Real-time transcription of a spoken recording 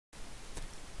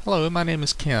Hello, my name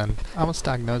is Ken. I was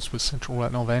diagnosed with central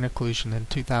retinal vein occlusion in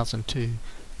 2002.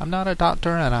 I'm not a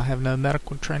doctor and I have no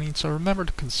medical training, so remember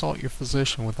to consult your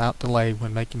physician without delay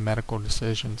when making medical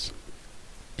decisions.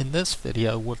 In this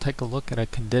video, we'll take a look at a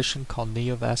condition called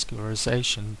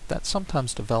neovascularization that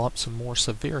sometimes develops in more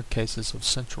severe cases of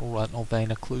central retinal vein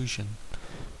occlusion.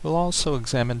 We'll also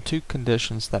examine two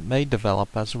conditions that may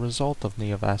develop as a result of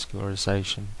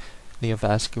neovascularization: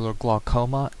 neovascular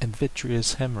glaucoma and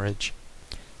vitreous hemorrhage.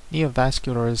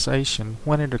 Neovascularization,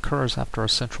 when it occurs after a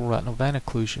central retinal vein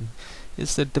occlusion,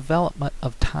 is the development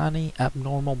of tiny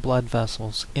abnormal blood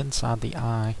vessels inside the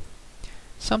eye.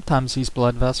 Sometimes these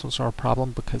blood vessels are a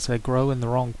problem because they grow in the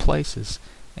wrong places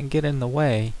and get in the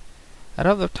way. At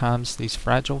other times, these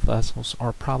fragile vessels are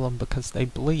a problem because they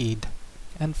bleed.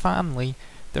 And finally,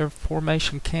 their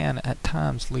formation can at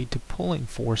times lead to pulling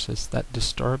forces that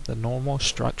disturb the normal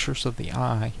structures of the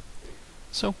eye.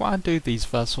 So why do these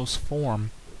vessels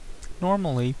form?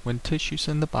 Normally, when tissues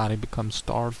in the body become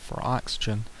starved for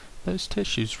oxygen, those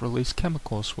tissues release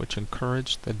chemicals which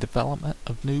encourage the development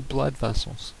of new blood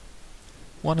vessels.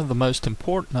 One of the most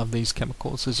important of these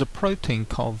chemicals is a protein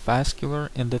called vascular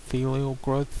endothelial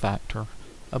growth factor,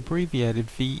 abbreviated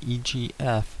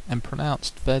VEGF and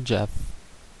pronounced VEGF.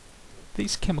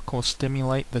 These chemicals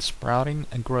stimulate the sprouting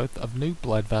and growth of new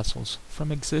blood vessels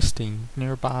from existing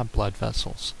nearby blood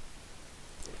vessels.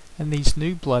 And these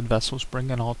new blood vessels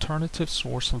bring an alternative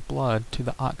source of blood to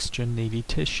the oxygen-needy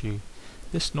tissue.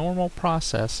 This normal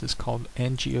process is called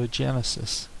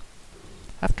angiogenesis.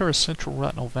 After a central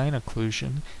retinal vein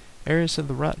occlusion, areas of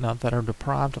the retina that are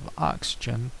deprived of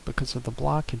oxygen because of the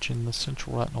blockage in the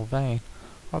central retinal vein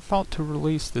are thought to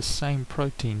release this same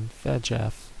protein,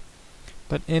 VEGF.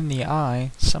 But in the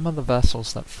eye, some of the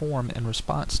vessels that form in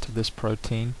response to this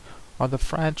protein are the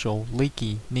fragile,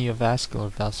 leaky neovascular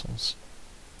vessels.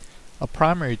 A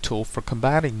primary tool for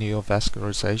combating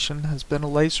neovascularization has been a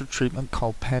laser treatment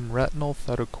called panretinal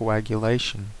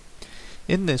photocoagulation.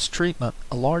 In this treatment,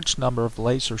 a large number of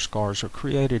laser scars are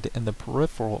created in the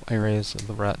peripheral areas of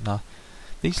the retina.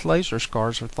 These laser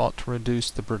scars are thought to reduce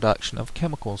the production of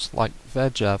chemicals like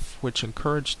VEGF, which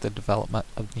encourage the development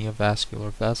of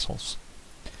neovascular vessels.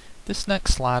 This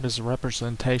next slide is a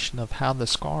representation of how the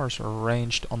scars are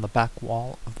arranged on the back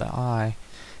wall of the eye.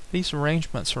 These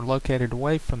arrangements are located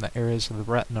away from the areas of the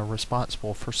retina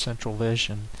responsible for central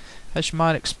vision. As you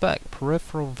might expect,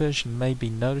 peripheral vision may be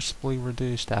noticeably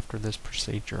reduced after this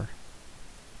procedure.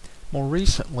 More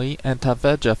recently,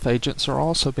 anti-VEGF agents are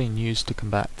also being used to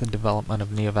combat the development of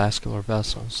neovascular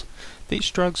vessels.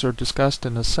 These drugs are discussed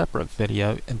in a separate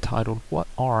video entitled "What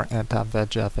are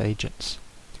anti-VEGF agents?"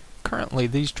 Currently,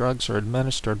 these drugs are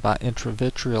administered by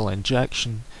intravitreal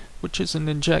injection, which is an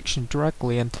injection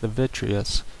directly into the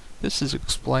vitreous. This is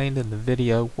explained in the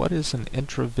video, "What is an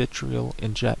intravitreal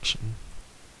injection?"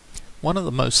 One of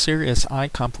the most serious eye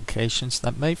complications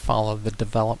that may follow the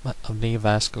development of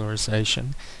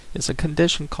neovascularization is a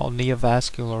condition called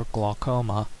neovascular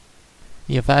glaucoma.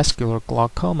 Neovascular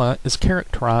glaucoma is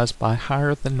characterized by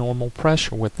higher than normal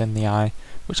pressure within the eye,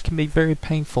 which can be very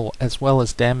painful as well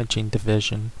as damaging to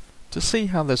vision. To see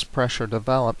how this pressure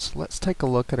develops, let's take a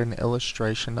look at an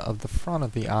illustration of the front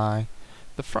of the eye.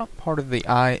 The front part of the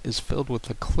eye is filled with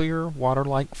a clear,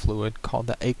 water-like fluid called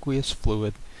the aqueous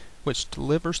fluid, which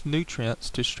delivers nutrients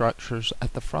to structures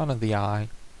at the front of the eye.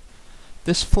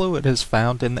 This fluid is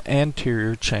found in the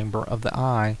anterior chamber of the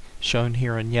eye, shown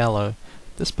here in yellow,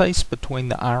 the space between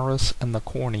the iris and the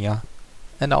cornea,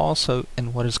 and also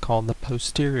in what is called the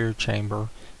posterior chamber,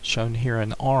 shown here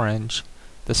in orange,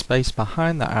 the space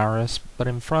behind the iris but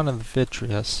in front of the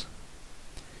vitreous.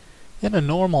 In a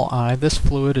normal eye, this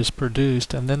fluid is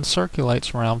produced and then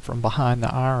circulates around from behind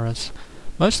the iris.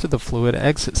 Most of the fluid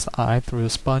exits the eye through a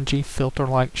spongy,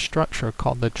 filter-like structure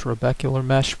called the trabecular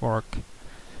meshwork.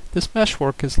 This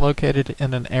meshwork is located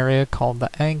in an area called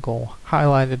the angle,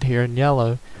 highlighted here in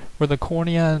yellow, where the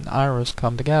cornea and iris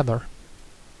come together.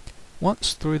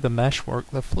 Once through the meshwork,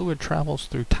 the fluid travels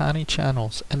through tiny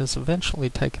channels and is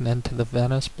eventually taken into the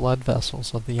venous blood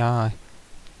vessels of the eye.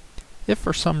 If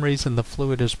for some reason the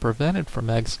fluid is prevented from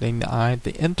exiting the eye,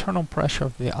 the internal pressure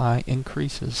of the eye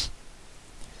increases.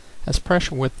 As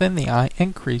pressure within the eye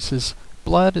increases,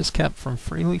 blood is kept from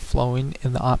freely flowing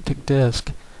in the optic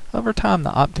disc. Over time,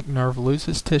 the optic nerve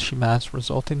loses tissue mass,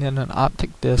 resulting in an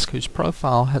optic disc whose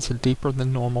profile has a deeper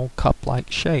than normal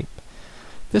cup-like shape.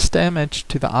 This damage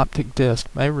to the optic disc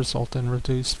may result in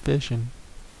reduced vision.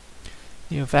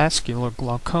 Neovascular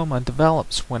glaucoma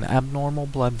develops when abnormal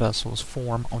blood vessels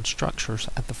form on structures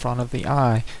at the front of the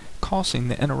eye, causing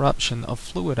the interruption of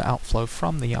fluid outflow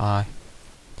from the eye.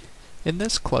 In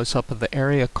this close-up of the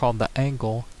area called the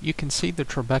angle, you can see the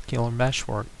trabecular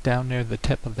meshwork down near the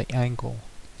tip of the angle.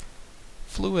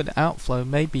 Fluid outflow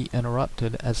may be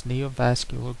interrupted as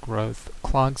neovascular growth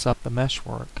clogs up the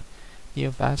meshwork.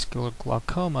 Neovascular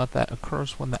glaucoma that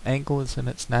occurs when the angle is in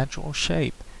its natural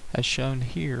shape, as shown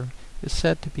here, is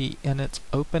said to be in its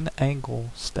open angle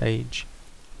stage.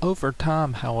 Over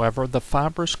time, however, the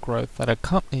fibrous growth that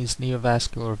accompanies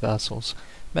neovascular vessels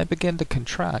may begin to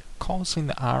contract, causing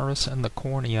the iris and the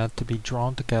cornea to be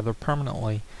drawn together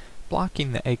permanently,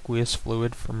 blocking the aqueous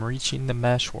fluid from reaching the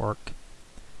meshwork.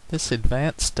 This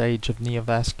advanced stage of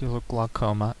neovascular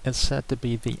glaucoma is said to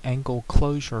be the angle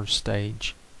closure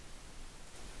stage.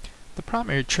 The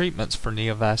primary treatments for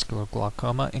neovascular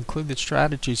glaucoma include the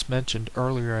strategies mentioned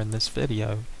earlier in this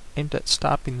video, aimed at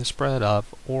stopping the spread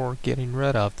of or getting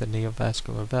rid of the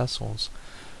neovascular vessels.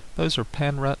 Those are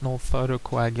panretinal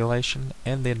photocoagulation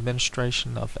and the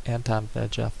administration of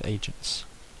anti-VEGF agents.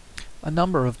 A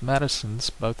number of medicines,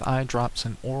 both eye drops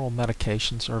and oral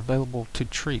medications, are available to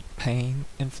treat pain,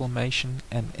 inflammation,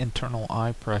 and internal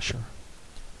eye pressure.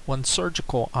 One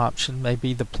surgical option may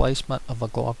be the placement of a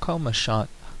glaucoma shunt,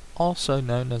 also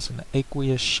known as an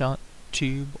aqueous shunt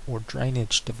tube or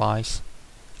drainage device.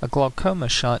 A glaucoma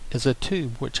shunt is a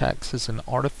tube which acts as an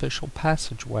artificial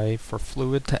passageway for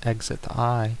fluid to exit the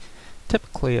eye.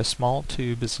 Typically, a small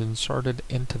tube is inserted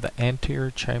into the anterior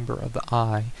chamber of the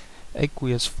eye.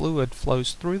 Aqueous fluid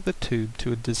flows through the tube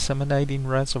to a disseminating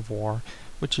reservoir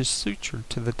which is sutured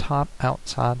to the top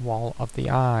outside wall of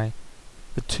the eye.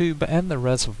 The tube and the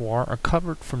reservoir are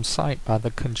covered from sight by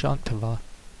the conjunctiva.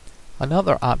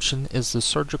 Another option is the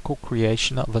surgical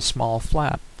creation of a small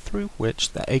flap through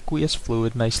which the aqueous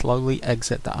fluid may slowly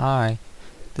exit the eye.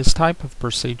 This type of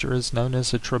procedure is known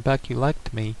as a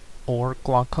trabeculectomy or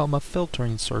glaucoma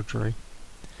filtering surgery.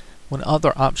 When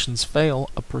other options fail,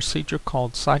 a procedure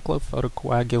called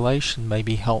cyclophotocoagulation may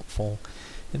be helpful.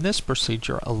 In this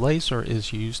procedure, a laser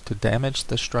is used to damage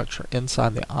the structure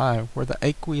inside the eye where the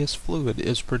aqueous fluid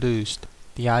is produced.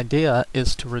 The idea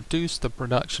is to reduce the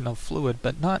production of fluid,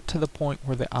 but not to the point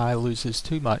where the eye loses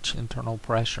too much internal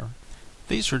pressure.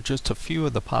 These are just a few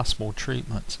of the possible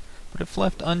treatments, but if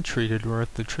left untreated or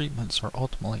if the treatments are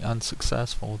ultimately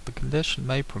unsuccessful, the condition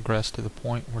may progress to the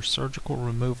point where surgical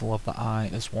removal of the eye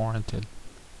is warranted.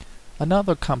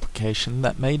 Another complication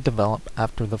that may develop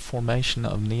after the formation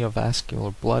of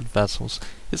neovascular blood vessels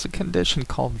is a condition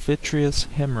called vitreous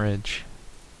hemorrhage.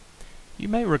 You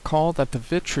may recall that the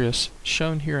vitreous,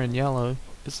 shown here in yellow,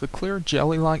 is the clear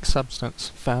jelly-like substance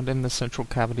found in the central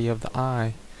cavity of the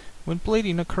eye. When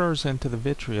bleeding occurs into the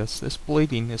vitreous, this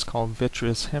bleeding is called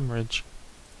vitreous hemorrhage.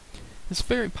 It's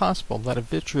very possible that a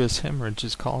vitreous hemorrhage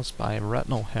is caused by a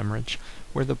retinal hemorrhage,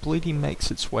 where the bleeding makes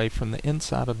its way from the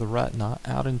inside of the retina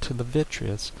out into the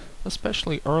vitreous,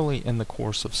 especially early in the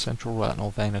course of central retinal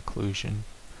vein occlusion.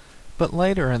 But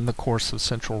later in the course of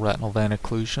central retinal vein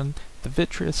occlusion, the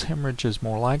vitreous hemorrhage is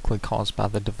more likely caused by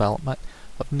the development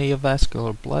of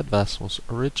neovascular blood vessels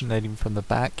originating from the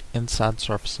back inside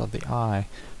surface of the eye,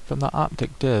 from the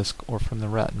optic disc, or from the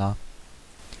retina.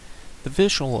 The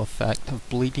visual effect of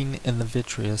bleeding in the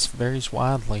vitreous varies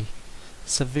widely.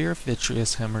 Severe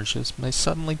vitreous hemorrhages may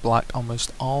suddenly block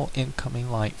almost all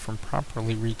incoming light from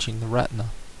properly reaching the retina.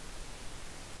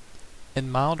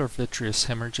 In milder vitreous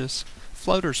hemorrhages,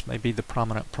 floaters may be the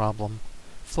prominent problem.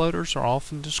 Floaters are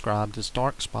often described as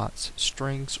dark spots,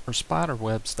 strings, or spider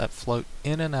webs that float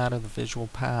in and out of the visual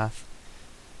path.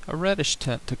 A reddish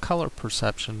tint to color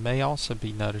perception may also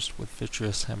be noticed with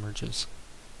vitreous hemorrhages.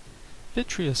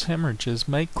 Vitreous hemorrhages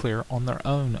may clear on their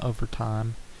own over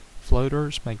time.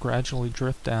 Floaters may gradually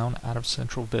drift down out of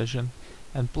central vision,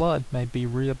 and blood may be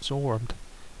reabsorbed.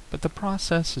 But the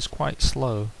process is quite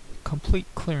slow. Complete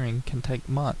clearing can take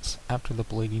months after the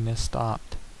bleeding is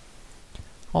stopped.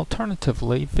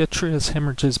 Alternatively, vitreous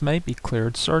hemorrhages may be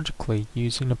cleared surgically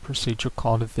using a procedure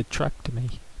called a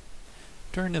vitrectomy.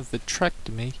 During a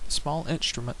vitrectomy, small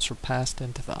instruments are passed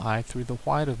into the eye through the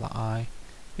white of the eye.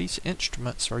 These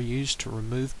instruments are used to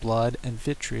remove blood and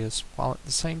vitreous while at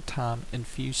the same time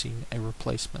infusing a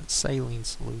replacement saline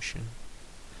solution.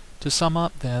 To sum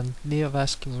up then,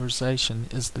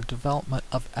 neovascularization is the development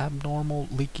of abnormal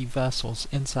leaky vessels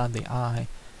inside the eye.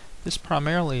 This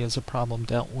primarily is a problem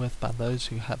dealt with by those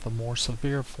who have a more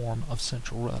severe form of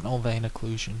central retinal vein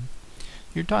occlusion.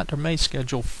 Your doctor may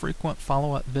schedule frequent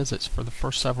follow-up visits for the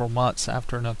first several months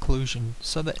after an occlusion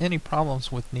so that any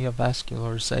problems with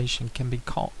neovascularization can be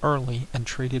caught early and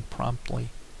treated promptly.